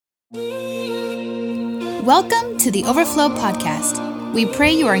Welcome to the Overflow Podcast. We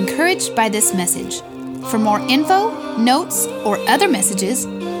pray you are encouraged by this message. For more info, notes, or other messages,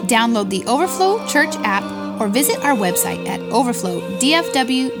 download the Overflow Church app or visit our website at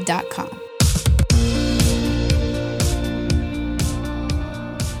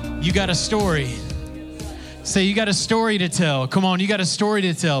overflowdfw.com. You got a story. Say, you got a story to tell. Come on, you got a story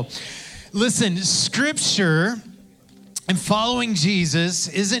to tell. Listen, Scripture and following Jesus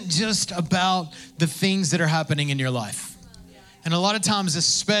isn't just about the things that are happening in your life. And a lot of times,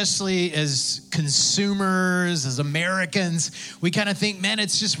 especially as consumers, as Americans, we kind of think, man,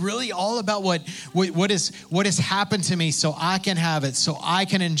 it's just really all about what has happened to me so I can have it, so I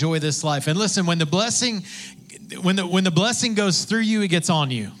can enjoy this life. And listen, when the blessing goes through you, it gets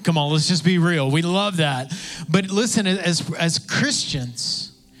on you. Come on, let's just be real. We love that. But listen, as Christians,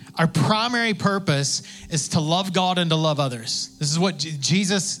 our primary purpose is to love God and to love others. This is what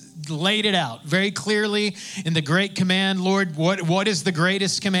Jesus laid it out very clearly in the Great Command. Lord, what is the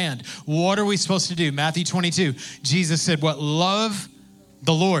greatest command? What are we supposed to do? Matthew 22, Jesus said, what? Love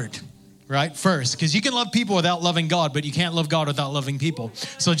the Lord, right? First, because you can love people without loving God, but you can't love God without loving people.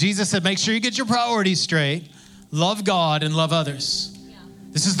 So Jesus said, make sure you get your priorities straight. Love God and love others.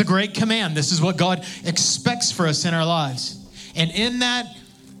 This is the great command. This is what God expects for us in our lives. And in that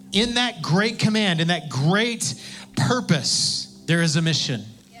great command, in that great purpose, there is a mission.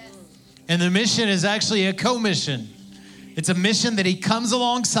 And the mission is actually a co-mission. It's a mission that he comes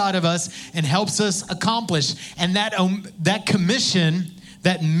alongside of us and helps us accomplish. And that mission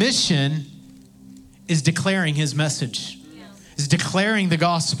is declaring his message. Is declaring the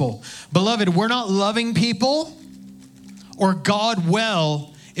gospel. Beloved, we're not loving people or God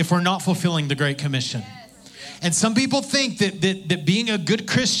well if we're not fulfilling the Great Commission. And some people think that being a good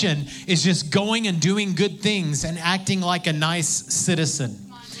Christian is just going and doing good things and acting like a nice citizen.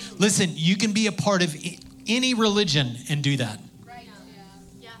 Listen, you can be a part of any religion and do that.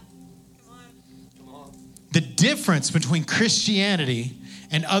 Come on. The difference between Christianity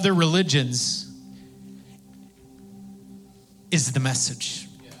and other religions is the message.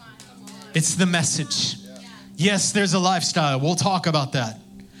 It's the message. Yes, there's a lifestyle. We'll talk about that.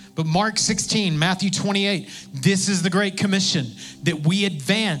 But Mark 16, Matthew 28, this is the Great Commission, that we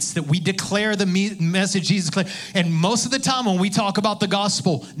advance, that we declare the message Jesus declared. And most of the time when we talk about the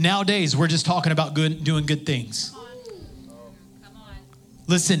gospel, nowadays, we're just talking about doing good things. Come on.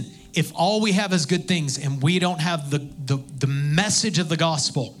 Listen, if all we have is good things and we don't have the message of the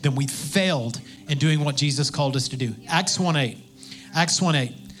gospel, then we failed in doing what Jesus called us to do. Acts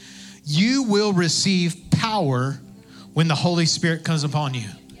 1:8. You will receive power when the Holy Spirit comes upon you.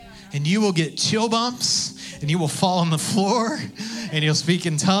 And you will get chill bumps, and you will fall on the floor, and you'll speak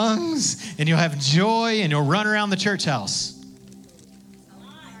in tongues, and you'll have joy, and you'll run around the church house.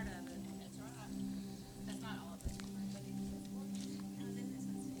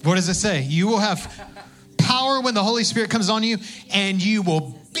 What does it say? You will have power when the Holy Spirit comes on you, and you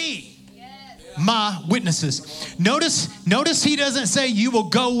will be my witnesses. Notice he doesn't say you will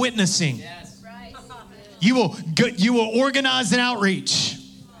go witnessing. You will organize an outreach.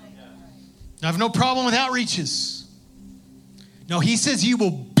 I have no problem with outreaches. No, he says you will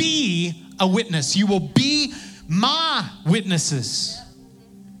be a witness. You will be my witnesses.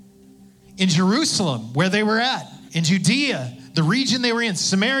 In Jerusalem, where they were at, in Judea, the region they were in,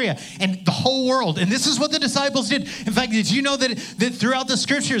 Samaria, and the whole world. And this is what the disciples did. In fact, did you know that throughout the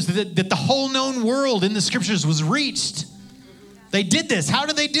scriptures, that the whole known world in the scriptures was reached? They did this. How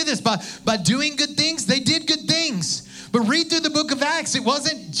did they do this? By doing good things? They did good things. But read through the book of Acts. It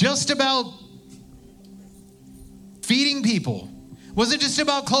wasn't just about feeding people. It wasn't just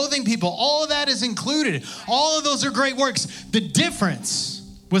about clothing people. All of that is included. All of those are great works. The difference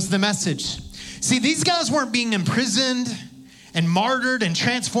was the message. See, these guys weren't being imprisoned and martyred and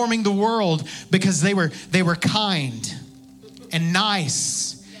transforming the world because they were kind and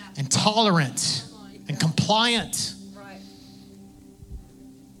nice and tolerant and compliant.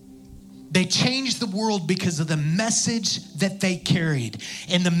 They changed the world because of the message that they carried.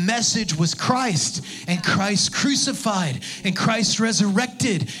 And the message was Christ, and Christ crucified, and Christ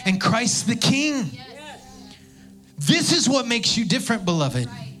resurrected, and Christ the King. This is what makes you different, beloved.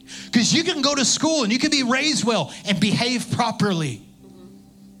 Because you can go to school and you can be raised well and behave properly.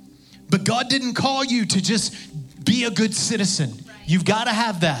 But God didn't call you to just be a good citizen. You've got to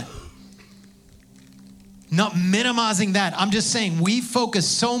have that. Not minimizing that. I'm just saying we focus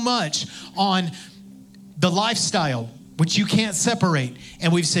so much on the lifestyle, which you can't separate.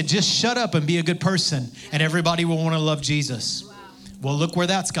 And we've said, just shut up and be a good person, and everybody will want to love Jesus. Wow. Well, look where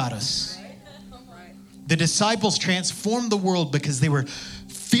that's got us. Right. The disciples transformed the world because they were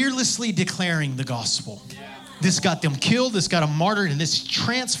fearlessly declaring the gospel. This got them killed, this got them martyred, and this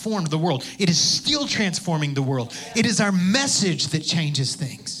transformed the world. It is still transforming the world. It is our message that changes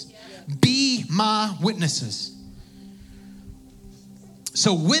things. Be my witnesses.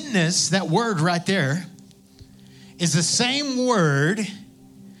 So witness, that word right there, is the same word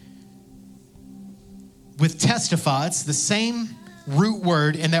with testify. It's the same root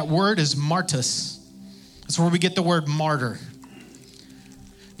word, and that word is martus. That's where we get the word martyr.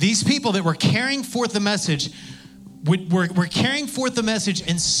 These people that were carrying forth the message were carrying forth the message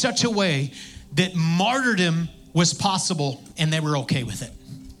in such a way that martyrdom was possible, and they were okay with it.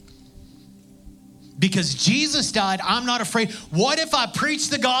 Because Jesus died, I'm not afraid. What if I preach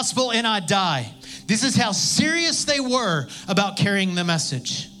the gospel and I die? This is how serious they were about carrying the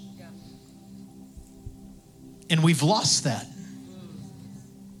message. And we've lost that.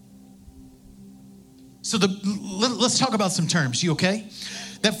 So let's talk about some terms. You okay?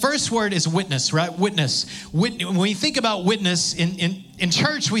 That first word is witness, right? Witness. When you think about witness, in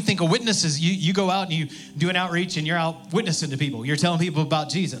church, we think a witness is you go out and you do an outreach and you're out witnessing to people. You're telling people about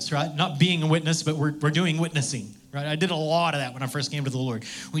Jesus, right? Not being a witness, but we're doing witnessing, right? I did a lot of that when I first came to the Lord.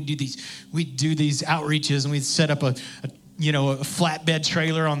 We do these outreaches, and we'd set up a flatbed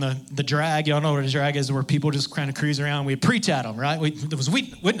trailer on the drag. Y'all know what a drag is, where people just kind of cruise around. We'd preach at them, right? It was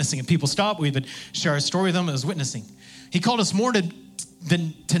witnessing, and people stopped. We would share our story with them. It was witnessing. He called us more than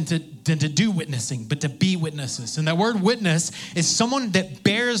to do witnessing, but to be witnesses. And that word witness is someone that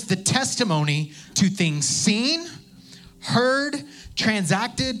bears the testimony to things seen, heard,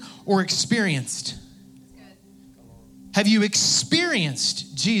 transacted, or experienced. Have you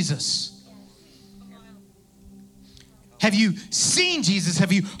experienced Jesus? Have you seen Jesus?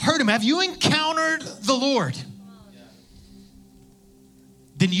 Have you heard him? Have you encountered the Lord?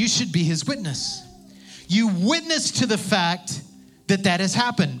 Then you should be his witness. You witness to the fact that has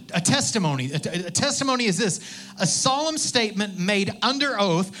happened. A testimony. A testimony is this: a solemn statement made under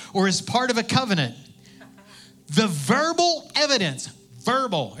oath or as part of a covenant. The verbal evidence.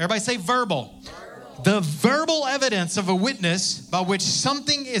 Verbal. Everybody say verbal. The verbal evidence of a witness by which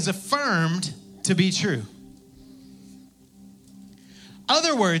something is affirmed to be true.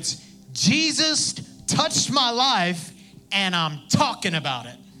 Other words, Jesus touched my life and I'm talking about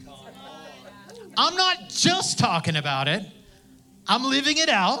it. I'm not just talking about it. I'm living it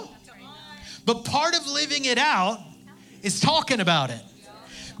out. But part of living it out is talking about it.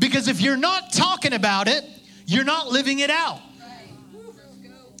 Because if you're not talking about it, you're not living it out.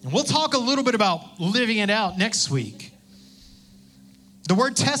 And we'll talk a little bit about living it out next week. The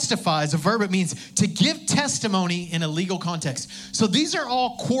word testify is a verb. It means to give testimony in a legal context. So these are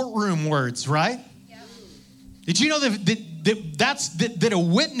all courtroom words, right? Yeah. Did you know that a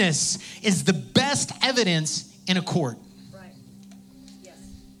witness is the best evidence in a court? Right. Yes.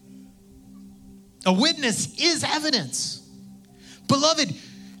 A witness is evidence. Beloved,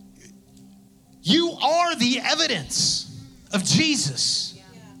 you are the evidence of Jesus.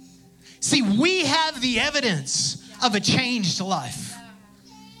 See, we have the evidence of a changed life.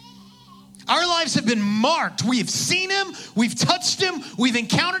 Our lives have been marked. We have seen him, we've touched him, we've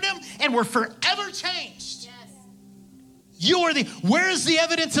encountered him, and we're forever changed. Yes. Where is the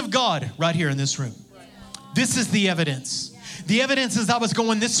evidence of God? Right here in this room. This is the evidence. The evidence is I was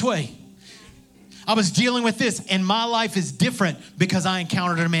going this way. I was dealing with this, and my life is different because I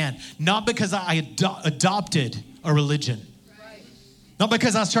encountered a man, not because I adopted a religion. Not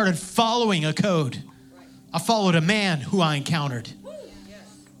because I started following a code. I followed a man who I encountered.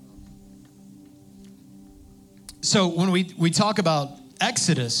 So when we talk about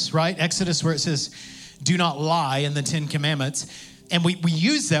Exodus, right? Exodus where it says, do not lie in the 10 Commandments. And we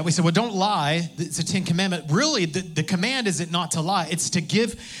use that. We say, well, don't lie. It's a 10 Commandment. Really, the command isn't not to lie. It's to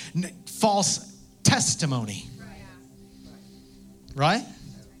give false testimony. Right?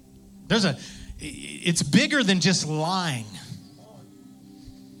 It's bigger than just lying.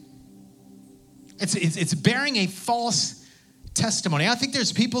 It's bearing a false testimony. I think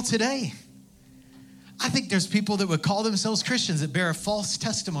there's people today. I think there's people that would call themselves Christians that bear a false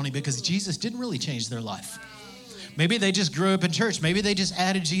testimony because Jesus didn't really change their life. Maybe they just grew up in church. Maybe they just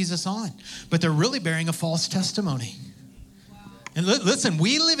added Jesus on. But they're really bearing a false testimony. And listen,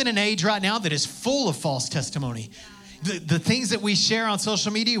 we live in an age right now that is full of false testimony. The things that we share on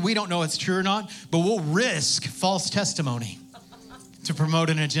social media, we don't know if it's true or not, but we'll risk false testimony to promote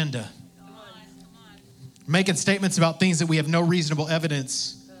an agenda. Making statements about things that we have no reasonable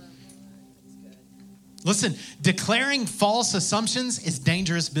evidence. Listen, declaring false assumptions is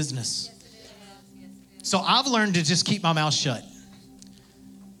dangerous business. So I've learned to just keep my mouth shut.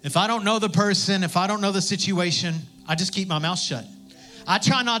 If I don't know the person, if I don't know the situation, I just keep my mouth shut. I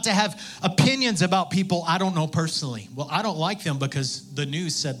try not to have opinions about people I don't know personally. Well, I don't like them because the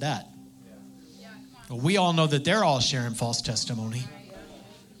news said that. Well, we all know that they're all sharing false testimony.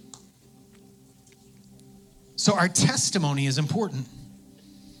 So our testimony is important.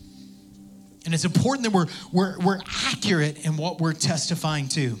 And it's important that we're accurate in what we're testifying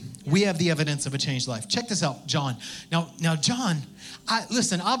to. We have the evidence of a changed life. Check this out, John. Now, John,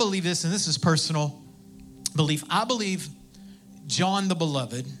 I believe this, and this is personal belief. I believe John the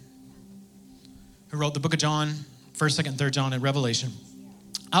Beloved, who wrote the book of John, 1st, 2nd, 3rd John, and Revelation.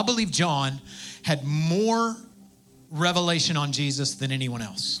 I believe John had more revelation on Jesus than anyone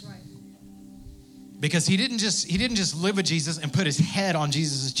else. Right. Because he didn't just live with Jesus and put his head on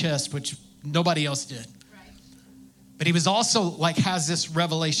Jesus' chest, which nobody else did. Right. But he was also has this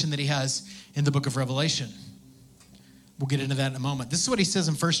revelation that he has in the book of Revelation. We'll get into that in a moment. This is what he says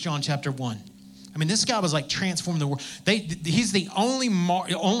in 1 John chapter 1. I mean, this guy was transforming the world. He's the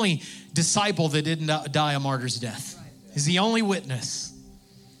only disciple that didn't die a martyr's death. He's the only witness,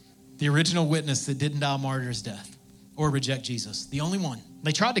 the original witness that didn't die a martyr's death or reject Jesus. The only one.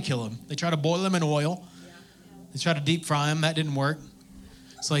 They tried to kill him. They tried to boil him in oil. They tried to deep fry him. That didn't work.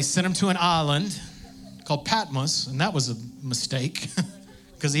 So they sent him to an island called Patmos, and that was a mistake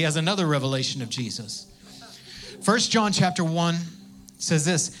because he has another revelation of Jesus. 1 John chapter 1 says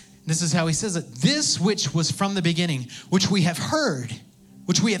this. This is how he says it. This which was from the beginning, which we have heard,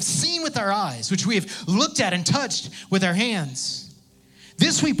 which we have seen with our eyes, which we have looked at and touched with our hands.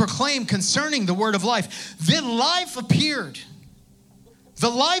 This we proclaim concerning the word of life. Then life appeared. The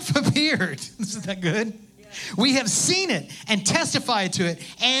life appeared. Isn't that good? Yeah. We have seen it and testified to it,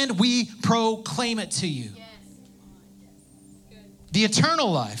 and we proclaim it to you. Yes. The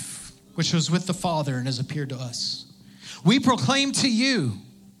eternal life, which was with the Father and has appeared to us. We proclaim to you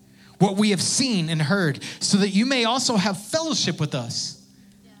what we have seen and heard, so that you may also have fellowship with us.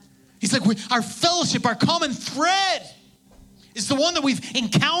 Yeah. He's like, our fellowship, our common thread is the one that we've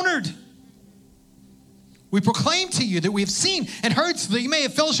encountered. We proclaim to you that we have seen and heard, so that you may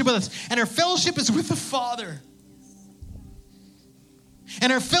have fellowship with us. And our fellowship is with the Father.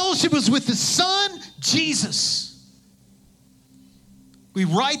 And our fellowship is with the Son, Jesus. We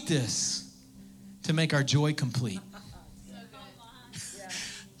write this to make our joy complete.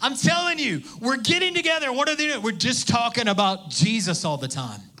 I'm telling you, we're getting together. What are they doing? We're just talking about Jesus all the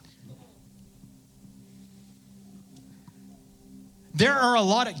time. There are a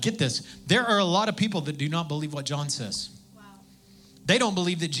lot of people that do not believe what John says. Wow. They don't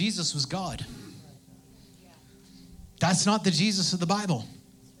believe that Jesus was God. That's not the Jesus of the Bible.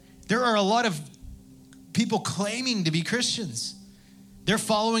 There are a lot of people claiming to be Christians. They're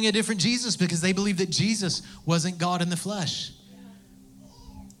following a different Jesus because they believe that Jesus wasn't God in the flesh.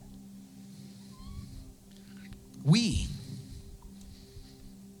 We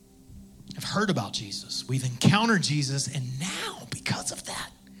have heard about Jesus. We've encountered Jesus, and now, because of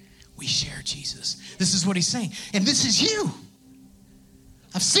that, we share Jesus. This is what he's saying. And this is you.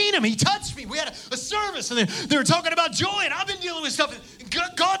 I've seen him. He touched me. We had a service, and they were talking about joy, and I've been dealing with stuff. And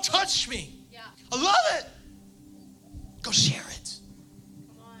God touched me. Yeah. I love it. Go share it.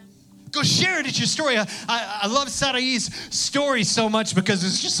 Go share it. It's your story. I love Sarai's story so much because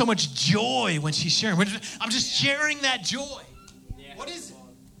there's just so much joy when she's sharing. I'm just sharing that joy. Yeah. What is it?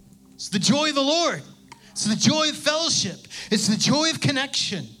 It's the joy of the Lord. It's the joy of fellowship. It's the joy of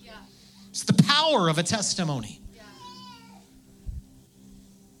connection. Yeah. It's the power of a testimony.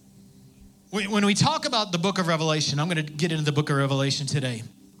 Yeah. When we talk about the book of Revelation, I'm going to get into the book of Revelation today.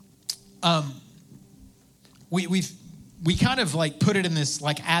 We kind of put it in this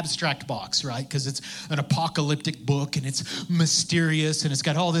abstract box, right? Because it's an apocalyptic book and it's mysterious and it's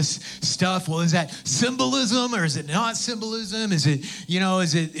got all this stuff. Well, is that symbolism or is it not symbolism?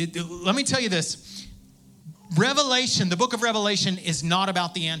 Let me tell you this. Revelation, the book of Revelation is not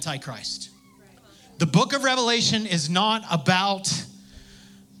about the Antichrist. The book of Revelation is not about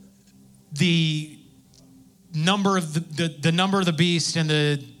the number of the number of the beast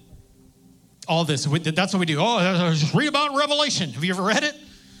and all this. That's what we do. Oh, just read about Revelation. Have you ever read it?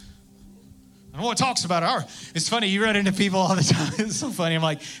 I don't know what it talks about. It's funny. You run into people all the time. It's so funny. I'm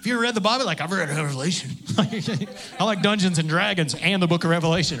like, have you ever read the Bible? I've read Revelation. I like Dungeons and Dragons and the book of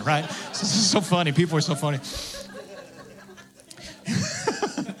Revelation, right? This is so funny. People are so funny.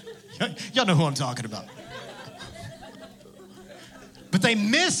 Y'all know who I'm talking about. But they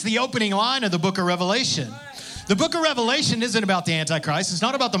miss the opening line of the book of Revelation. The book of Revelation isn't about the Antichrist. It's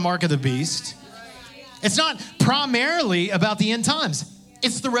not about the mark of the beast. It's not primarily about the end times.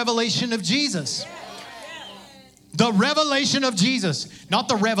 It's the revelation of Jesus. The revelation of Jesus. Not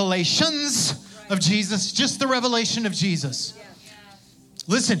the revelations of Jesus, just the revelation of Jesus.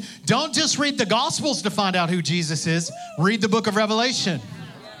 Listen, don't just read the Gospels to find out who Jesus is. Read the book of Revelation.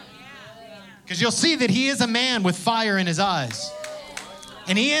 Because you'll see that he is a man with fire in his eyes.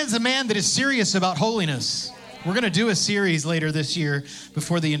 And he is a man that is serious about holiness. We're going to do a series later this year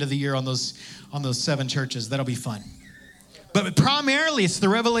before the end of the year on those 7 churches. That'll be fun. But primarily it's the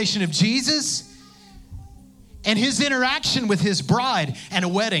revelation of Jesus and his interaction with his bride and a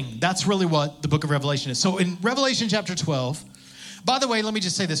wedding. That's really what the book of Revelation is. So in Revelation chapter 12, by the way, let me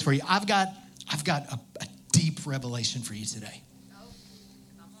just say this for you. I've got a deep revelation for you today.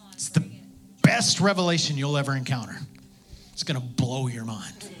 It's the best revelation you'll ever encounter. It's going to blow your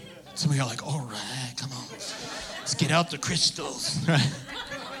mind. Some of you are like, all right, come on. Let's get out the crystals. Right?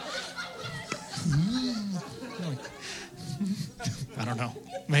 I don't know.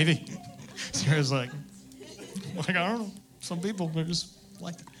 Maybe. Sarah's like, I don't know. Some people, they're just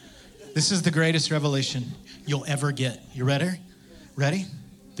like that. This is the greatest revelation you'll ever get. You ready? Ready?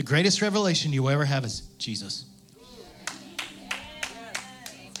 The greatest revelation you'll ever have is Jesus.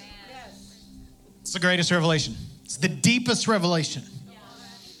 It's the greatest revelation. It's the deepest revelation.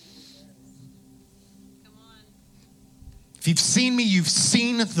 If you've seen me, you've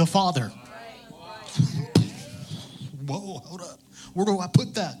seen the Father. Whoa, hold up. Where do I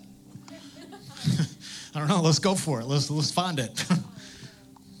put that? I don't know. Let's go for it. Let's find it.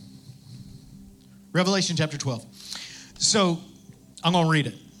 Revelation chapter 12. So I'm going to read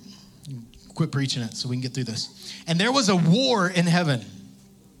it. Quit preaching it so we can get through this. And there was a war in heaven.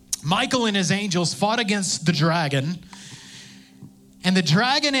 Michael and his angels fought against the dragon, and the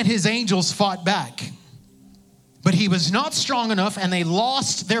dragon and his angels fought back. But he was not strong enough, and they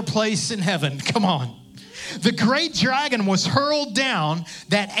lost their place in heaven. Come on. The great dragon was hurled down,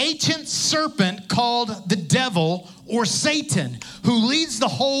 that ancient serpent called the devil or Satan, who leads the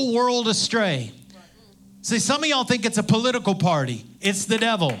whole world astray. See, some of y'all think it's a political party. It's the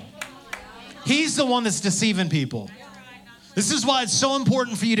devil. He's the one that's deceiving people. This is why it's so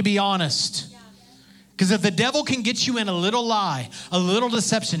important for you to be honest. Because if the devil can get you in a little lie, a little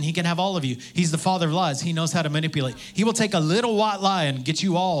deception, he can have all of you. He's the father of lies. He knows how to manipulate. He will take a little white lie and get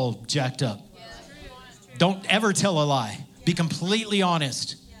you all jacked up. Don't ever tell a lie. Be completely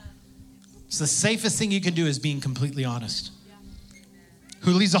honest. It's the safest thing you can do is being completely honest.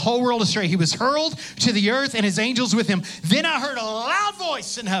 Who leads the whole world astray. He was hurled to the earth and his angels with him. Then I heard a loud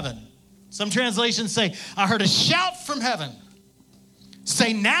voice in heaven. Some translations say, I heard a shout from heaven.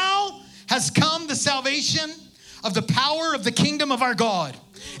 Say, now has come the salvation of the power of the kingdom of our God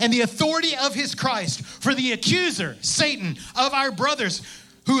and the authority of his Christ. For the accuser, Satan, of our brothers,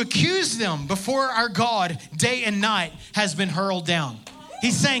 who accused them before our God day and night, has been hurled down.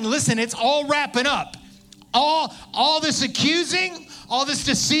 He's saying, listen, it's all wrapping up. All this accusing, all this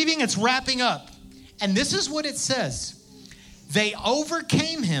deceiving, it's wrapping up. And this is what it says. They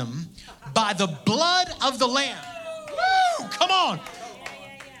overcame him by the blood of the Lamb. Woo! Come on.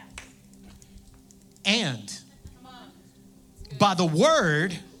 And by the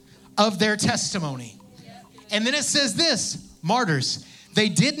word of their testimony. And then it says this, martyrs. They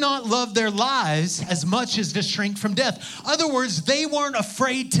did not love their lives as much as to shrink from death. In other words, they weren't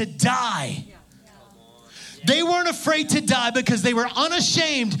afraid to die. They weren't afraid to die because they were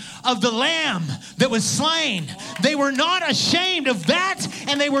unashamed of the lamb that was slain. They were not ashamed of that,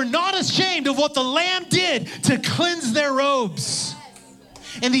 and they were not ashamed of what the lamb did to cleanse their robes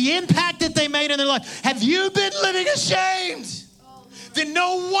and the impact that they made in their life. Have you been living ashamed? Then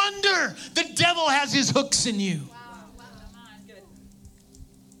no wonder the devil has his hooks in you.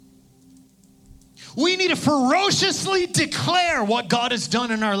 We need to ferociously declare what God has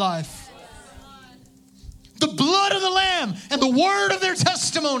done in our life. The blood of the Lamb and the word of their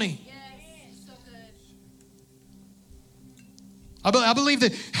testimony. I believe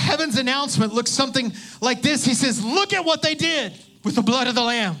that heaven's announcement looks something like this. He says, look at what they did with the blood of the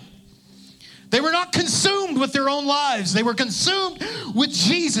Lamb. They were not consumed with their own lives. They were consumed with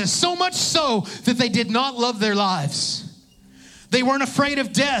Jesus, so much so that they did not love their lives. They weren't afraid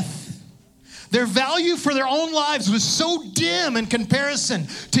of death. Their value for their own lives was so dim in comparison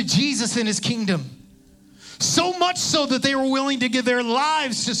to Jesus and his kingdom. So much so that they were willing to give their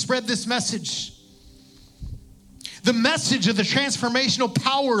lives to spread this message. The message of the transformational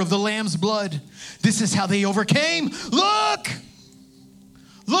power of the Lamb's blood. This is how they overcame. Look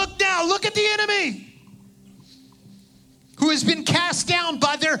now, look at the enemy who has been cast down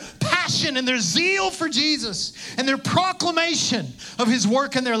by their passion and their zeal for Jesus and their proclamation of his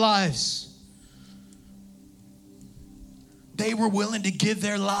work in their lives. They were willing to give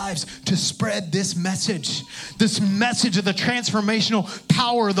their lives to spread this message of the transformational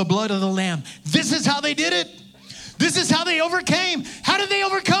power of the blood of the Lamb. This is how they did it. This is how they overcame. How did they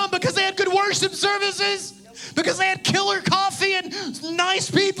overcome? Because they had good worship services? Because they had killer coffee and nice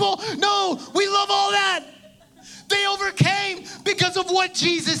people? No, we love all that. They overcame because of what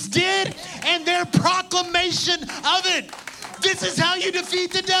Jesus did and their proclamation of it. This is how you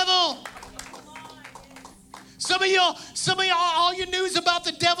defeat the devil. Some of y'all, all your news about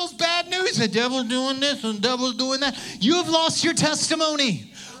the devil's bad news. The devil's doing this and the devil's doing that. You have lost your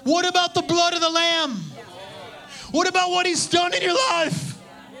testimony. What about the blood of the Lamb? What about what he's done in your life?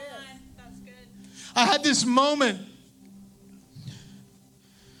 I had this moment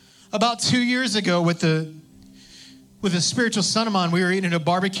about 2 years ago with a spiritual son of mine. We were eating at a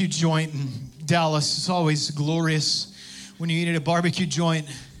barbecue joint in Dallas. It's always glorious when you eat at a barbecue joint.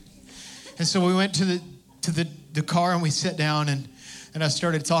 And so we went to the car and we sat down and I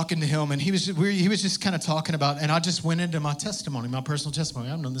started talking to him, and he was just kind of talking about, and I just went into my testimony, my personal testimony.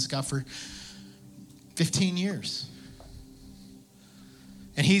 I've known this guy for 15 years.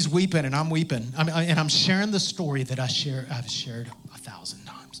 And he's weeping and I'm weeping. And I'm sharing the story that I've shared 1,000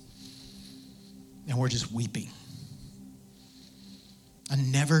 times. And we're just weeping. I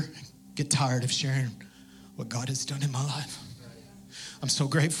never get tired of sharing what God has done in my life. I'm so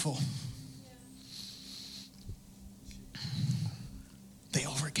grateful. They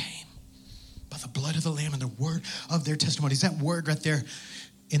overcame by the blood of the Lamb and the word of their testimonies. That word right there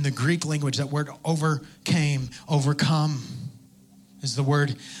in the Greek language, that word overcame, overcome, is the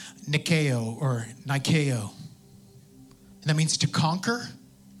word nikeo or nikeo. And that means to conquer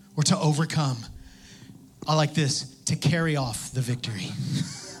or to overcome. I like this, to carry off the victory.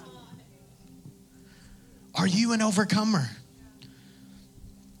 Are you an overcomer?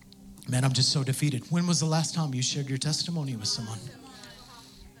 Man, I'm just so defeated. When was the last time you shared your testimony with someone?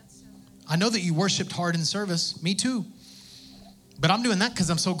 I know that you worshiped hard in service. Me too. But I'm doing that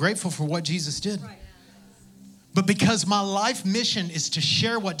because I'm so grateful for what Jesus did. But because my life mission is to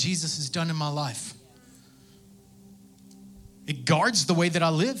share what Jesus has done in my life. It guards the way that I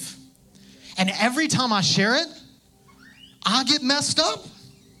live. And every time I share it, I get messed up.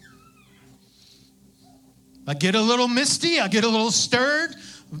 I get a little misty. I get a little stirred.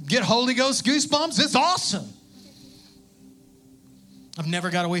 Get Holy Ghost goosebumps. It's awesome. I've never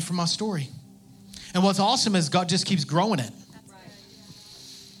got away from my story. And what's awesome is God just keeps growing it.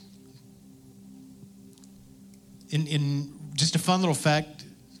 In just a fun little fact,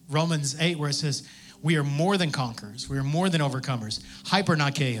 Romans 8, where it says, we are more than conquerors. We are more than overcomers.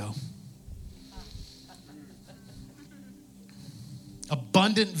 Hypernikeo.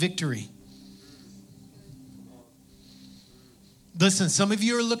 Abundant victory. Listen, some of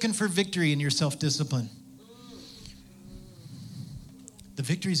you are looking for victory in your self-discipline. The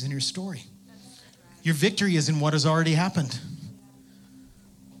victory is in your story. Your victory is in what has already happened.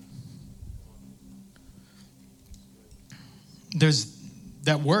 There's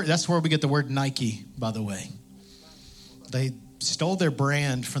that word, that's where we get the word Nike, by the way. They stole their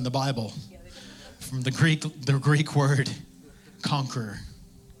brand from the Bible, from the Greek word conqueror.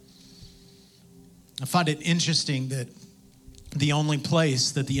 I find it interesting that the only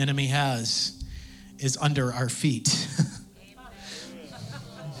place that the enemy has is under our feet.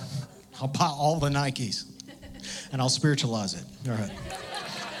 I'll buy all the Nikes and I'll spiritualize it. All right.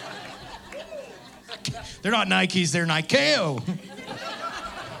 They're not Nikes, they're Nikeo.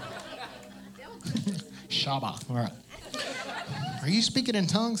 Shaba. All right. Are you speaking in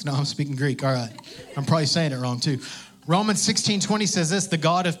tongues? No, I'm speaking Greek. All right. I'm probably saying it wrong too. Romans 16:20 says this, the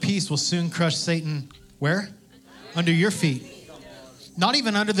God of peace will soon crush Satan, where? Under your feet. Not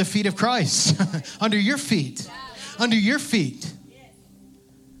even under the feet of Christ. Under your feet. Under your feet.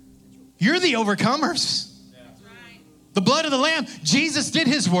 You're the overcomers. The blood of the Lamb. Jesus did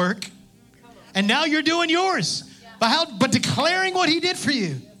his work. And now you're doing yours. But declaring what he did for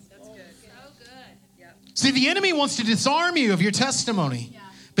you. See, the enemy wants to disarm you of your testimony.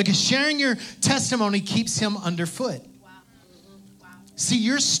 Because sharing your testimony keeps him underfoot. See,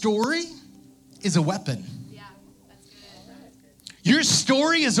 your story is a weapon. Your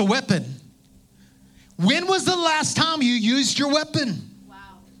story is a weapon. When was the last time you used your weapon?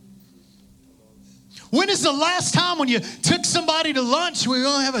 When is the last time when you took somebody to lunch? We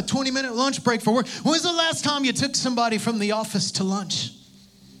only have a 20-minute lunch break for work. When was the last time you took somebody from the office to lunch?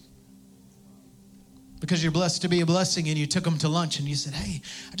 Because you're blessed to be a blessing and you took them to lunch and you said, hey,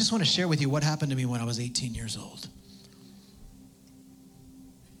 I just want to share with you what happened to me when I was 18 years old.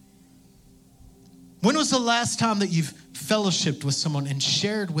 When was the last time that you've fellowshiped with someone and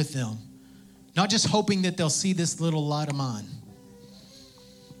shared with them? Not just hoping that they'll see this little light of mine,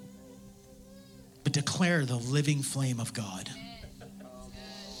 but declare the living flame of God.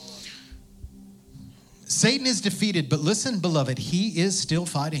 Satan is defeated, but listen, beloved, he is still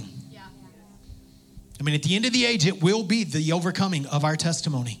fighting. I mean, at the end of the age, it will be the overcoming of our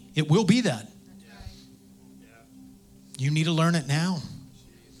testimony. It will be that. You need to learn it now.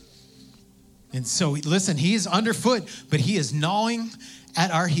 And so, listen, he is underfoot, but he is gnawing at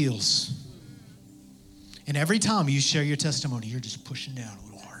our heels. And every time you share your testimony, you're just pushing down a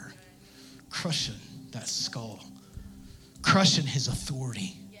little harder, crushing that skull, crushing his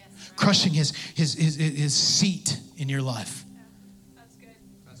authority, crushing his seat in your life. That's good.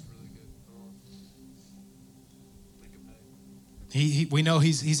 That's really good. We know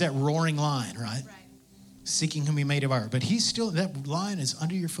he's that roaring lion, right? Seeking whom he may devour. But he's still, that lion is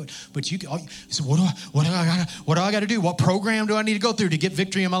under your foot. But you so what do I got to do? What program do I need to go through to get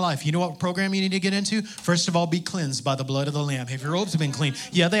victory in my life? You know what program you need to get into? First of all, be cleansed by the blood of the Lamb. Have your robes been clean?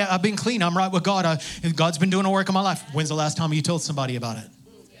 Yeah, I've been clean. I'm right with God. God's been doing a work in my life. When's the last time you told somebody about it?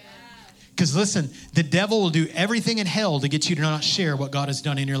 Because listen, the devil will do everything in hell to get you to not share what God has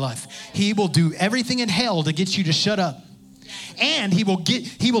done in your life. He will do everything in hell to get you to shut up. And he will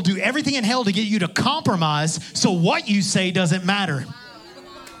do everything in hell to get you to compromise so what you say doesn't matter.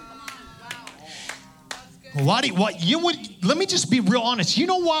 Let me just be real honest. You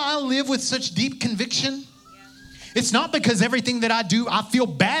know why I live with such deep conviction? It's not because everything that I do, I feel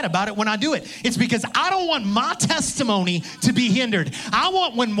bad about it when I do it. It's because I don't want my testimony to be hindered. I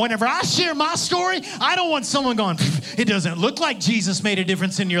want whenever I share my story, I don't want someone going, it doesn't look like Jesus made a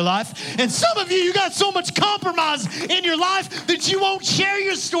difference in your life. And some of you got so much compromise in your life that you won't share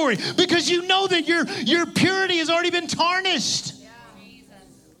your story because you know that your purity has already been tarnished.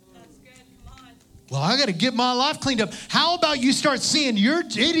 Well, I got to get my life cleaned up. How about you start seeing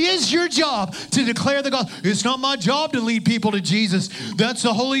it is your job to declare the gospel. It's not my job to lead people to Jesus. That's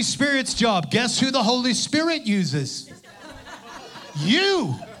the Holy Spirit's job. Guess who the Holy Spirit uses?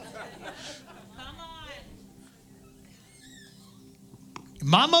 You.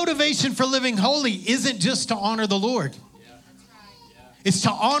 My motivation for living holy isn't just to honor the Lord. It's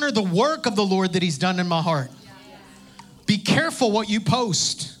to honor the work of the Lord that he's done in my heart. Be careful what you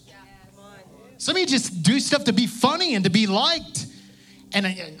post. Some of you just do stuff to be funny and to be liked. And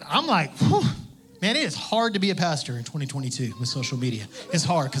I'm like, whew, man, it is hard to be a pastor in 2022 with social media. It's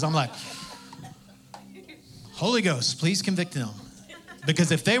hard because I'm like, Holy Ghost, please convict them.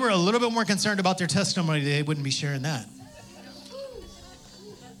 Because if they were a little bit more concerned about their testimony, they wouldn't be sharing that.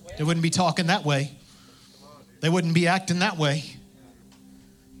 They wouldn't be talking that way. They wouldn't be acting that way.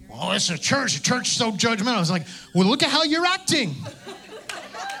 Well, it's a church. The church is so judgmental. I was like, well, look at how you're acting.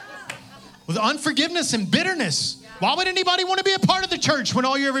 With unforgiveness and bitterness. Why would anybody want to be a part of the church when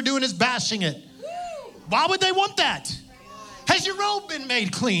all you're ever doing is bashing it? Why would they want that? Has your robe been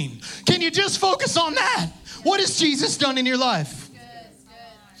made clean? Can you just focus on that? What has Jesus done in your life?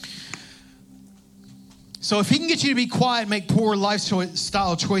 So if he can get you to be quiet, make poor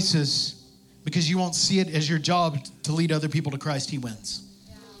lifestyle choices because you won't see it as your job to lead other people to Christ, he wins.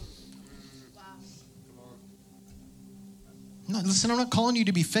 No, listen, I'm not calling you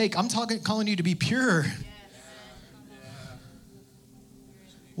to be fake. I'm calling you to be pure.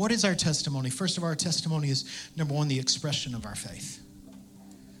 What is our testimony? First of all, our testimony is, number one, the expression of our faith.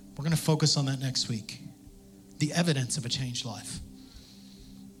 We're going to focus on that next week. The evidence of a changed life.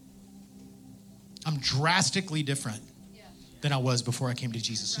 I'm drastically different than I was before I came to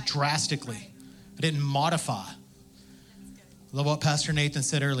Jesus. Drastically. I didn't modify. I love what Pastor Nathan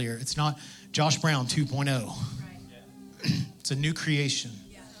said earlier. It's not Josh Brown 2.0. It's a new creation.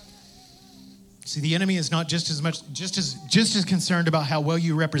 See, the enemy is not just as concerned about how well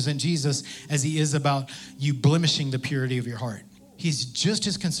you represent Jesus as he is about you blemishing the purity of your heart. He's just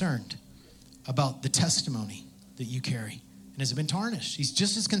as concerned about the testimony that you carry. And has it been tarnished? He's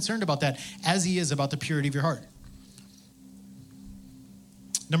just as concerned about that as he is about the purity of your heart.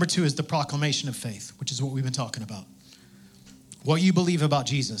 Number two is the proclamation of faith, which is what we've been talking about. What you believe about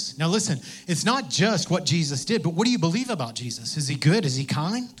Jesus. Now listen, it's not just what Jesus did, but what do you believe about Jesus? Is he good? Is he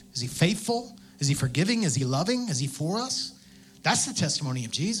kind? Is he faithful? Is he forgiving? Is he loving? Is he for us? That's the testimony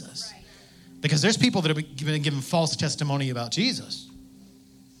of Jesus. Because there's people that have been given false testimony about Jesus.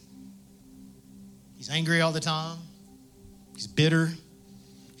 He's angry all the time. He's bitter.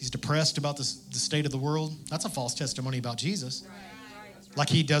 He's depressed about the state of the world. That's a false testimony about Jesus. Like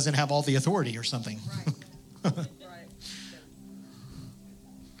he doesn't have all the authority or something.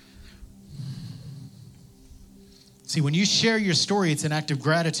 See, when you share your story, it's an act of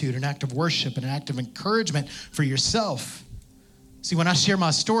gratitude, an act of worship, and an act of encouragement for yourself. See, when I share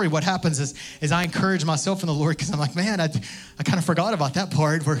my story, what happens is I encourage myself in the Lord because I'm like, man, I kind of forgot about that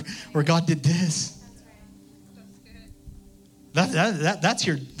part where God did this. That's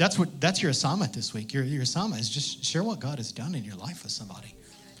your assignment this week. Your assignment is just share what God has done in your life with somebody.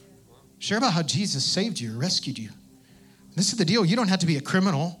 Share about how Jesus saved you or rescued you. This is the deal. You don't have to be a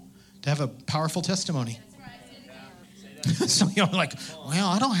criminal to have a powerful testimony. Some of you are like, well,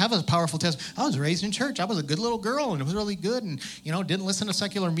 I don't have a powerful testimony. I was raised in church. I was a good little girl, and it was really good, and, didn't listen to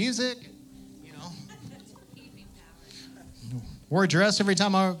secular music, wore a dress every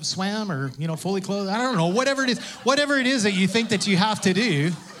time I swam or, fully clothed. I don't know, whatever it is that you think that you have to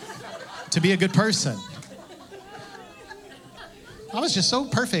do to be a good person. I was just so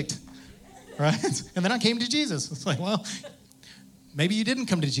perfect, right? And then I came to Jesus. It's like, well, maybe you didn't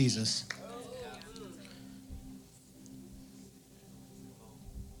come to Jesus.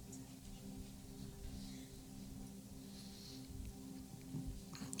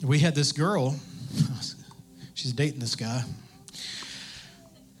 We had this girl. She's dating this guy.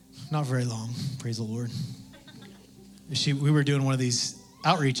 Not very long, praise the Lord. We were doing one of these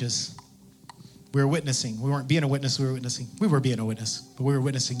outreaches. We were witnessing. We weren't being a witness, we were witnessing. We were being a witness, but we were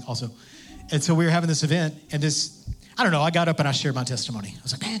witnessing also. And so we were having this event, and I don't know, I got up and I shared my testimony. I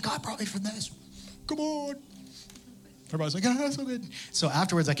was like, man, God brought me from this. Come on. Everybody's like, that's so good. So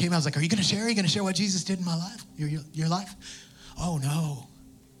afterwards I came out, I was like, are you going to share? Are you going to share what Jesus did in my life? Your life? Oh, no.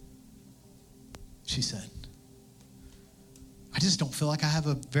 She said, I just don't feel like I have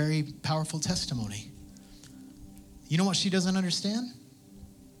a very powerful testimony. You know what she doesn't understand?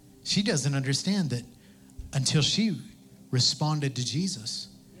 She doesn't understand that until she responded to Jesus,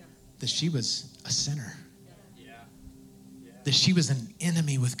 that she was a sinner. That she was an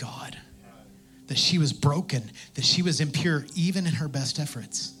enemy with God. That she was broken. That she was impure even in her best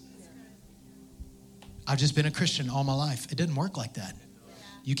efforts. I've just been a Christian all my life. It didn't work like that.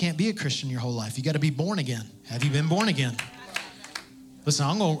 You can't be a Christian your whole life. You got to be born again. Have you been born again? Listen,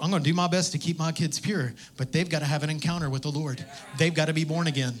 I'm going to do my best to keep my kids pure, but they've got to have an encounter with the Lord. They've got to be born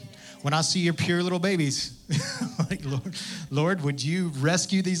again. When I see your pure little babies, like, Lord, would you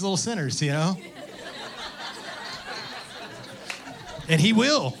rescue these little sinners, And he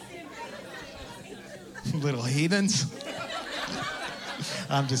will. Little heathens.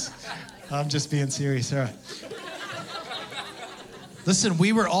 I'm just being serious. All right. Listen,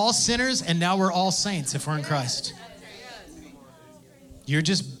 we were all sinners, and now we're all saints if we're in Christ. You're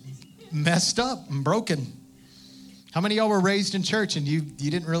just messed up and broken. How many of y'all were raised in church and you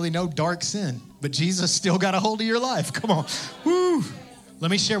didn't really know dark sin, but Jesus still got a hold of your life? Come on. Woo.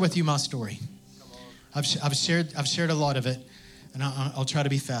 Let me share with you my story. I've shared a lot of it, and I'll try to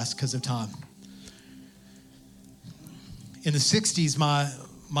be fast because of time. In the 60s,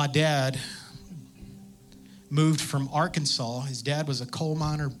 my dad moved from Arkansas. His dad was a coal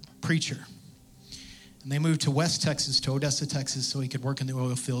miner preacher. And they moved to West Texas, to Odessa, Texas, so he could work in the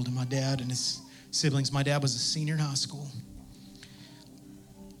oil field. And my dad and his siblings, my dad was a senior in high school.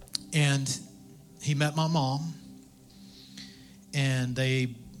 And he met my mom. And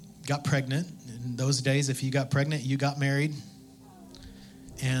they got pregnant. In those days, if you got pregnant, you got married.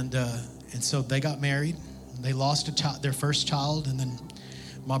 And so they got married. They lost their first child. And then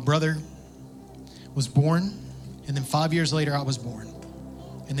my brother was born. And then 5 years later, I was born.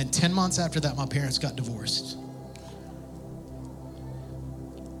 And then 10 months after that, my parents got divorced.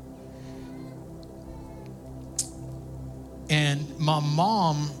 And my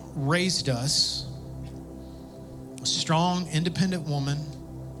mom raised us, a strong, independent woman,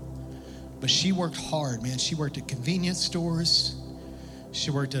 but she worked hard, man. She worked at convenience stores.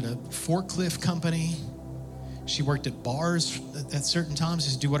 She worked at a forklift company. She worked at bars at certain times,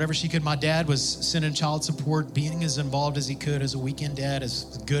 just do whatever she could. My dad was sending child support, being as involved as he could as a weekend dad,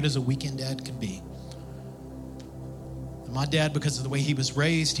 as good as a weekend dad could be. And my dad, because of the way he was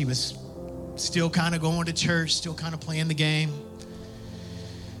raised, he was still kind of going to church, still kind of playing the game.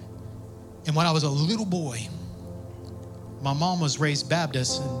 And when I was a little boy, my mom was raised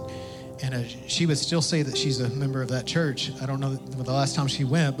Baptist, and she would still say that she's a member of that church. I don't know the last time she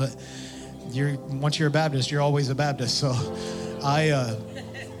went, but once you're a Baptist, you're always a Baptist. So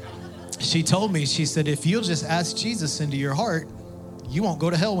she told me, she said, if you'll just ask Jesus into your heart, you won't go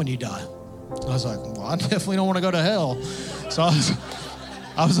to hell when you die. I was like, well, I definitely don't want to go to hell. So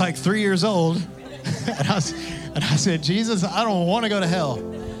I was like 3 years old, and I said, Jesus, I don't want to go to hell.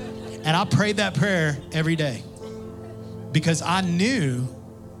 And I prayed that prayer every day because I knew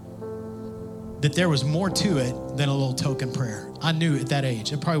that there was more to it than a little token prayer. I knew at that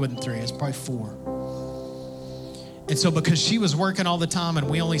age. It probably wasn't 3. It was probably 4. And so because she was working all the time and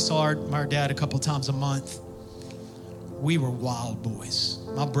we only saw our dad a couple times a month, we were wild boys.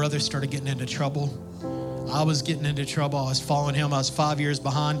 My brother started getting into trouble. I was getting into trouble. I was following him. I was 5 years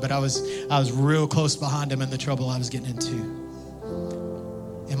behind, but I was real close behind him in the trouble I was getting into.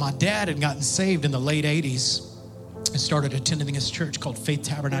 my dad had gotten saved in the late 80s and started attending this church called Faith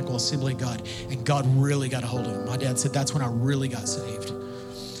Tabernacle Assembly of God. And God really got a hold of him. My dad said, that's when I really got saved.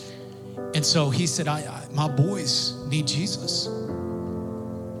 And so he said, my boys need Jesus.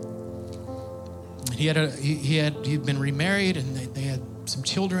 And he'd been remarried, and they had some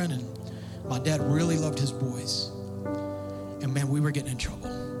children, and my dad really loved his boys. And man, we were getting in trouble.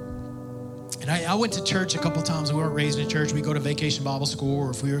 And I went to church a couple times. We weren't raised in church. We'd go to vacation Bible school, or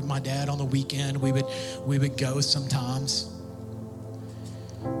if we were with my dad on the weekend, we would go sometimes.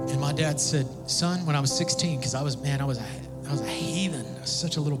 And my dad said, son, when I was 16, because I was a heathen. I was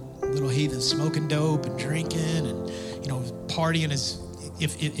such a little heathen, smoking dope and drinking and, partying.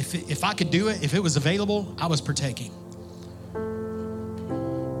 If I could do it, if it was available, I was partaking.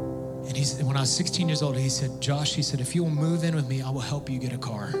 And when I was 16 years old, he said, Josh, he said, if you'll move in with me, I will help you get a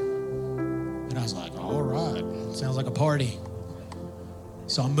car. And I was like, all right, sounds like a party.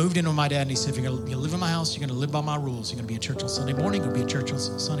 So I moved in with my dad, and he said, if you're going to live in my house, you're going to live by my rules. You're going to be at church on Sunday morning, you're going to be at church on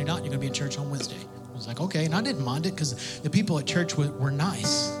Sunday night, you're going to be in church on Wednesday. I was like, okay. And I didn't mind it because the people at church were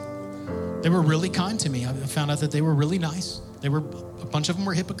nice. They were really kind to me. I found out that they were really nice. A bunch of them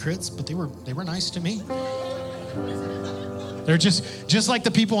were hypocrites, but they were nice to me. They're just like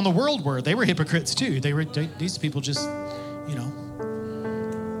the people in the world were. They were hypocrites too. These people just,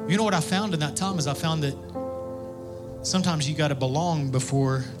 You know what I found in that time is I found that sometimes you got to belong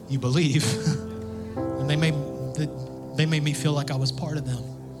before you believe. And they made me feel like I was part of them.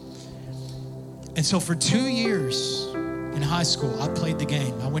 And so for 2 years in high school, I played the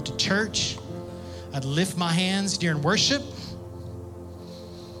game. I went to church. I'd lift my hands during worship.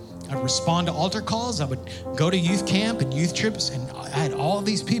 I'd respond to altar calls. I would go to youth camp and youth trips. And I had all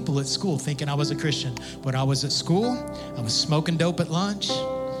these people at school thinking I was a Christian. When I was at school, I was smoking dope at lunch,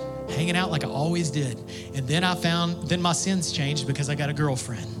 hanging out like I always did. And then my sins changed because I got a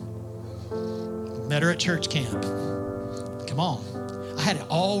girlfriend. Met her at church camp. Come on. I had it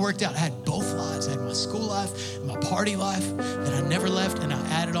all worked out. I had both lives. I had my school life, my party life that I never left, and I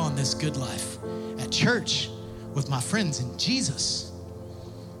added on this good life at church with my friends in Jesus.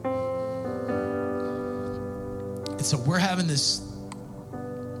 And so we're having this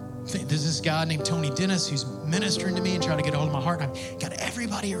thing. There's this guy named Tony Dennis who's ministering to me and trying to get a hold of my heart. And I've got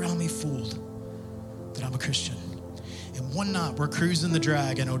everybody around me fooled that I'm a Christian. And one night we're cruising the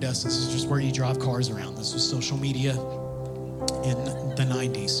drag in Odessa. This is just where you drive cars around. This was social media in the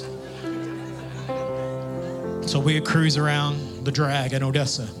 90s. So we would cruise around the drag in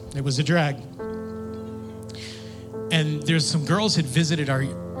Odessa. It was a drag. And there's some girls had visited our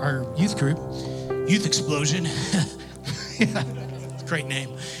youth group, Youth Explosion. Yeah, great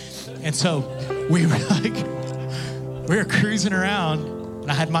name. And so we were cruising around,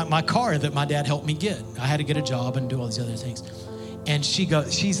 and I had my car that my dad helped me get. I had to get a job and do all these other things. And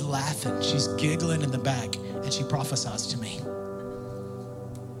she's laughing, she's giggling in the back, and she prophesies to me.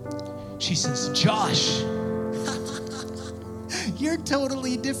 She says, Josh, you're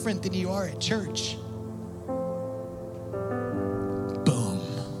totally different than you are at church. Boom.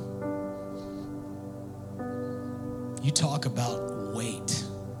 You talk about weight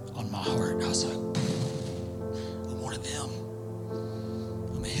on my heart. I was like, I'm one of them.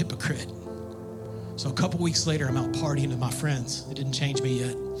 I'm a hypocrite. So a couple weeks later, I'm out partying with my friends. It didn't change me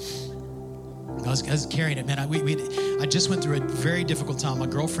yet. I was carrying it, man. I just went through a very difficult time. My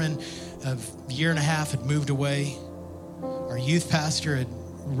girlfriend of a year and a half had moved away. Our youth pastor had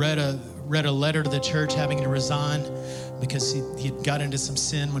read a letter to the church having to resign because he had got into some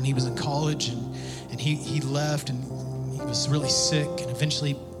sin when he was in college, and he left, and he was really sick and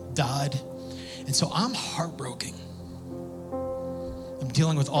eventually died. And so I'm heartbroken. I'm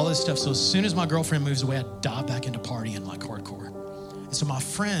dealing with all this stuff. So as soon as my girlfriend moves away, I dive back into partying like hardcore. And so my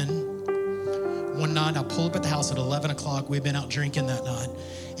friend, one night, I pull up at the house at 11 o'clock. We'd been out drinking that night.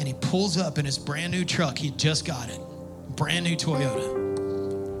 And he pulls up in his brand new truck. He just got it. Brand new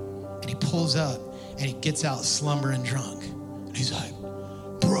Toyota. And he pulls up and he gets out slumbering drunk. And he's like,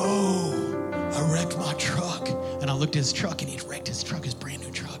 bro, I wrecked my truck. And I looked at his truck, and he'd wrecked his truck, his brand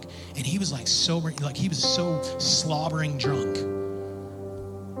new truck. And he was like sober, like he was so slobbering drunk.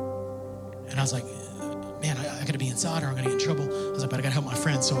 And I was like, man, I gotta be inside or I'm gonna get in trouble. I was like, but I gotta help my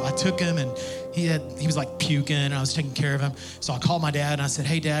friend. So I took him, and he was like puking, and I was taking care of him. So I called my dad and I said,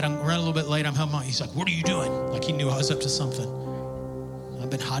 hey Dad, I'm running a little bit late, I'm helping out. He's like, what are you doing? Like he knew I was up to something. I've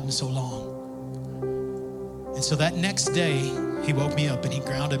been hiding so long. And so that next day, he woke me up and he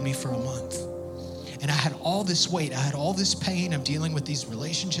grounded me for a month. And I had all this weight, I had all this pain. I'm dealing with these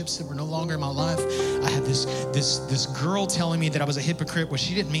relationships that were no longer in my life. I had this girl telling me that I was a hypocrite. Well,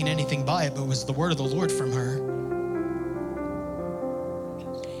 she didn't mean anything by it, but it was the word of the Lord from her.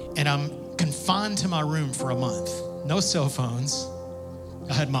 and I'm confined to my room for a month. No cell phones.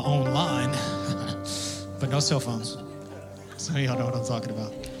 I had my own line, but no cell phones. So y'all know what I'm talking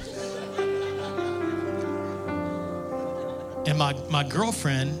about. And my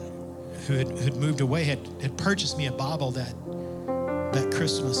girlfriend, who had moved away, had purchased me a Bible that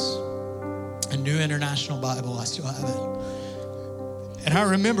Christmas, a New International Bible. I still have it. And I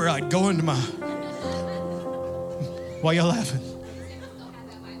remember I'd go into my... Why y'all laughing?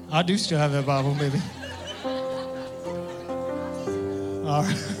 I do still have that Bible, baby. All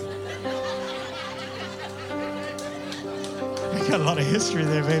right. I got a lot of history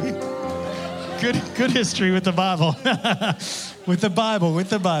there, baby. Good history with the Bible. With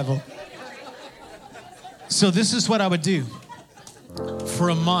the Bible. So this is what I would do for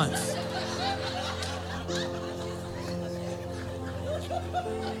a month.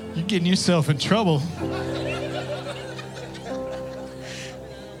 You're getting yourself in trouble.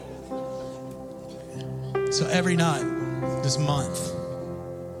 So every night this month,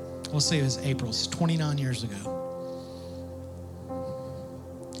 we'll say it was April, it's 29 years ago,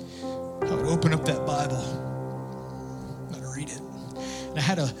 I would open up that Bible and I'd read it.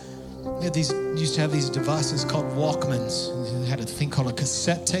 And used to have these devices called Walkmans. It had a thing called a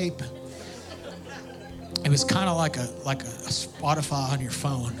cassette tape. It was kind of like a Spotify on your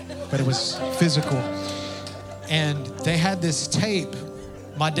phone, but it was physical. And they had this tape.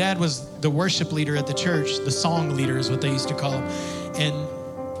 My dad was the worship leader at the church. The song leader is what they used to call him. And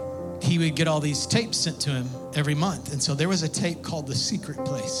he would get all these tapes sent to him every month. And so there was a tape called The Secret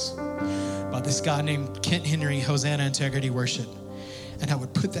Place by this guy named Kent Henry, Hosanna Integrity Worship. And I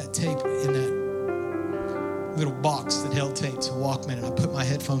would put that tape in that little box that held tapes, a Walkman, and I put my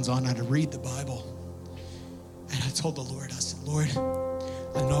headphones on and I'd read the Bible. And I told the Lord, I said, Lord,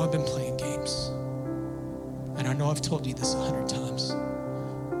 I know I've been playing games. And I know I've told you this 100 times.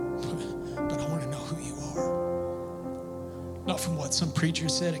 But I want to know who you are. Not from what some preacher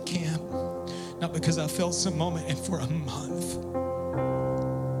said at camp. Not because I felt some moment. And for a month,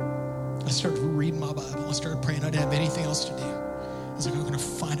 I started reading my Bible. I started praying. I didn't have anything else to do. I was like, I'm going to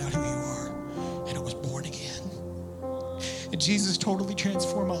find out who you are. And I was born again. And Jesus totally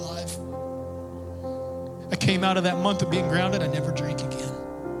transformed my life. I came out of that month of being grounded. I never drank again.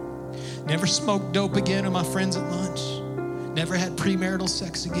 Never smoked dope again with my friends at lunch. Never had premarital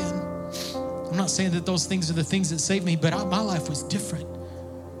sex again. I'm not saying that those things are the things that saved me, but my life was different.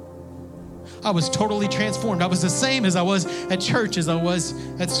 I was totally transformed. I was the same as I was at church, as I was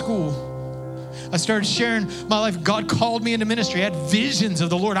at school. I started sharing my life. God called me into ministry. I had visions of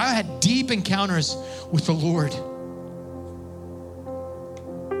the Lord. I had deep encounters with the Lord.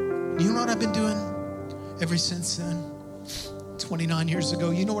 You know what I've been doing ever since then? 29 years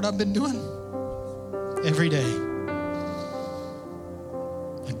ago, you know what I've been doing? Every day,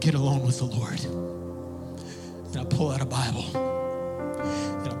 I get alone with the Lord. And I pull out a Bible.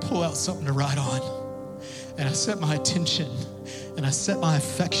 And I pull out something to write on. And I set my attention and I set my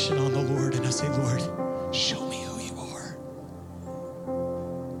affection on the Lord. And I say, Lord, show me who you are.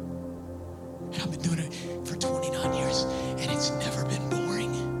 And I've been doing it for 29 years and it's never been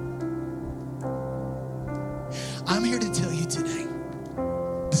boring. I'm here to tell you today,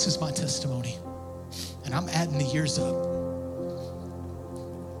 this is my testimony, and I'm adding the years up.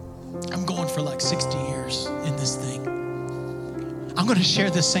 I'm going for like 60 years in this thing. I'm going to share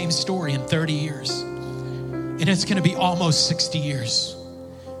the same story in 30 years, and it's going to be almost 60 years.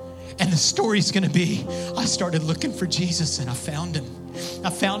 And the story's going to be, I started looking for Jesus, and I found him.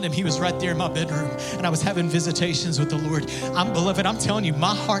 He was right there in my bedroom, and I was having visitations with the Lord. Beloved, I'm telling you,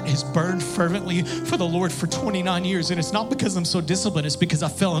 my heart has burned fervently for the Lord for 29 years, and it's not because I'm so disciplined, it's because I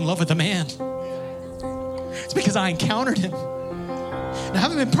fell in love with a man. It's because I encountered him. And I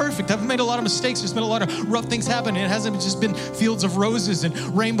haven't been perfect. I've made a lot of mistakes. There's been a lot of rough things happen, and it hasn't just been fields of roses and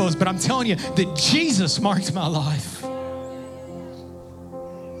rainbows, but I'm telling you that Jesus marked my life.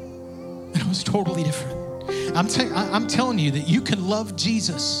 And it was totally different. I'm telling you that you can love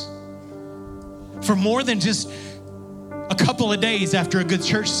Jesus for more than just a couple of days after a good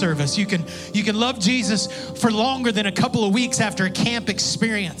church service. You can love Jesus for longer than a couple of weeks after a camp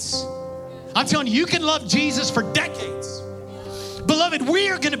experience. I'm telling you, you can love Jesus for decades. Beloved, we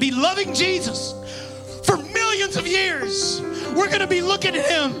are going to be loving Jesus for millions of years. We're going to be looking at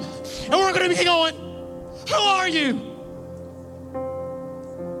him and we're going to be going, who are you?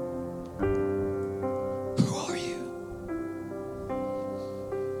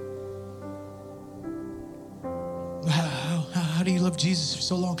 How do you love Jesus for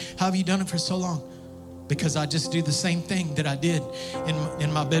so long? How have you done it for so long? Because I just do the same thing that I did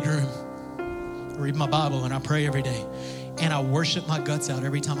in my bedroom. I read my Bible and I pray every day. and I worship my guts out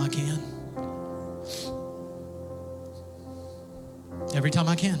every time I can. Every time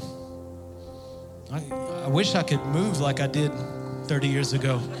I can. I wish I could move like I did 30 years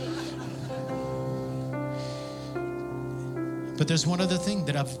ago. But there's one other thing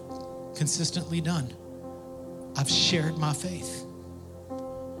that I've consistently done. I've shared my faith.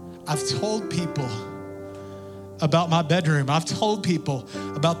 I've told people about my bedroom. I've told people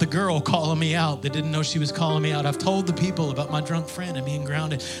about the girl calling me out that didn't know she was calling me out. I've told the people about my drunk friend and being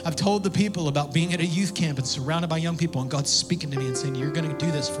grounded. I've told the people about being at a youth camp and surrounded by young people and God's speaking to me and saying, you're going to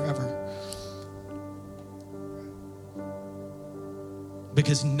do this forever.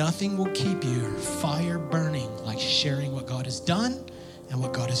 Because nothing will keep your fire burning like sharing what God has done and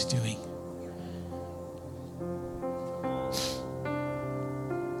what God is doing.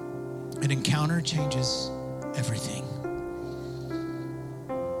 An encounter changes everything.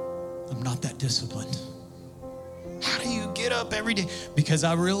 I'm not that disciplined. How do you get up every day? Because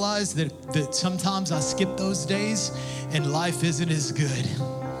I realize that sometimes I skip those days and life isn't as good.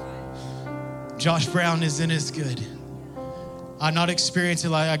 Josh Brown isn't as good. I'm not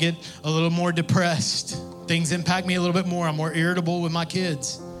experiencing like I get a little more depressed. Things impact me a little bit more. I'm more irritable with my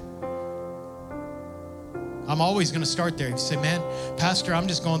kids. I'm always going to start there. You say, man, Pastor, I'm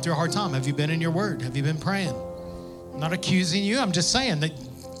just going through a hard time. Have you been in your word? Have you been praying? I'm not accusing you. I'm just saying that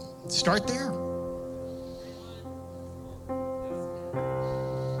start there.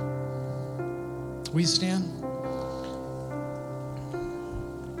 Will you stand?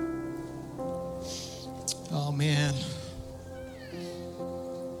 Oh, man.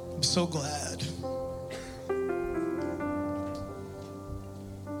 I'm so glad.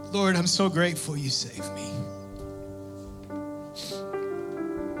 Lord, I'm so grateful you saved me.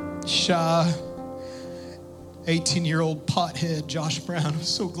 Shy, 18-year-old pothead Josh Brown, I'm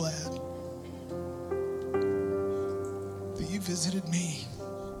so glad that you visited me,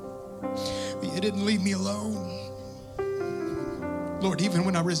 that you didn't leave me alone. Lord, even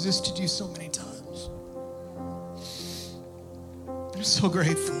when I resisted you so many times, I'm so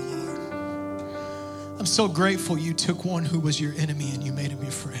grateful, Lord. I'm so grateful you took one who was your enemy and you made him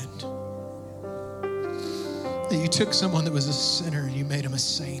your friend. That you took someone that was a sinner and you made him a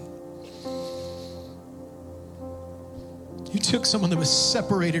saint. You took someone that was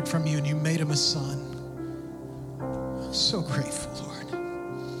separated from you and you made him a son. I'm so grateful, Lord.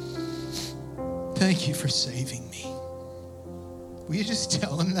 Thank you for saving me. Will you just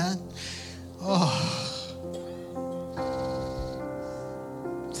tell him that? Oh,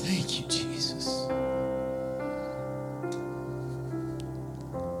 thank you, Jesus.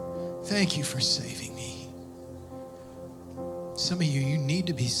 Thank you for saving me. Some of you need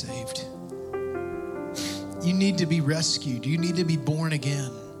to be saved. You need to be rescued. You need to be born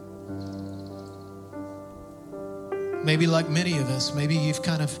again. Maybe like many of us, maybe you've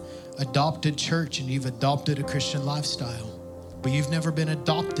kind of adopted church and you've adopted a Christian lifestyle, but you've never been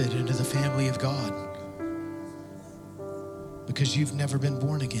adopted into the family of God because you've never been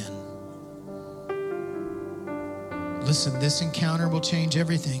born again. Listen, this encounter will change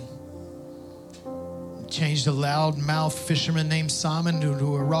everything. It changed a loud-mouthed fisherman named Simon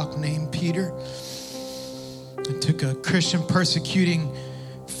into a rock named Peter. It took a Christian persecuting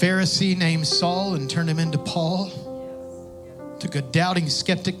Pharisee named Saul and turned him into Paul. It took a doubting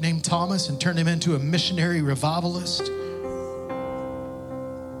skeptic named Thomas and turned him into a missionary revivalist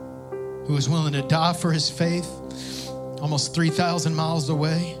who was willing to die for his faith almost 3,000 miles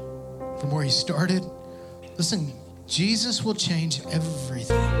away from where he started. Listen, Jesus will change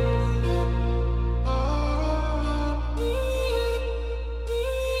everything.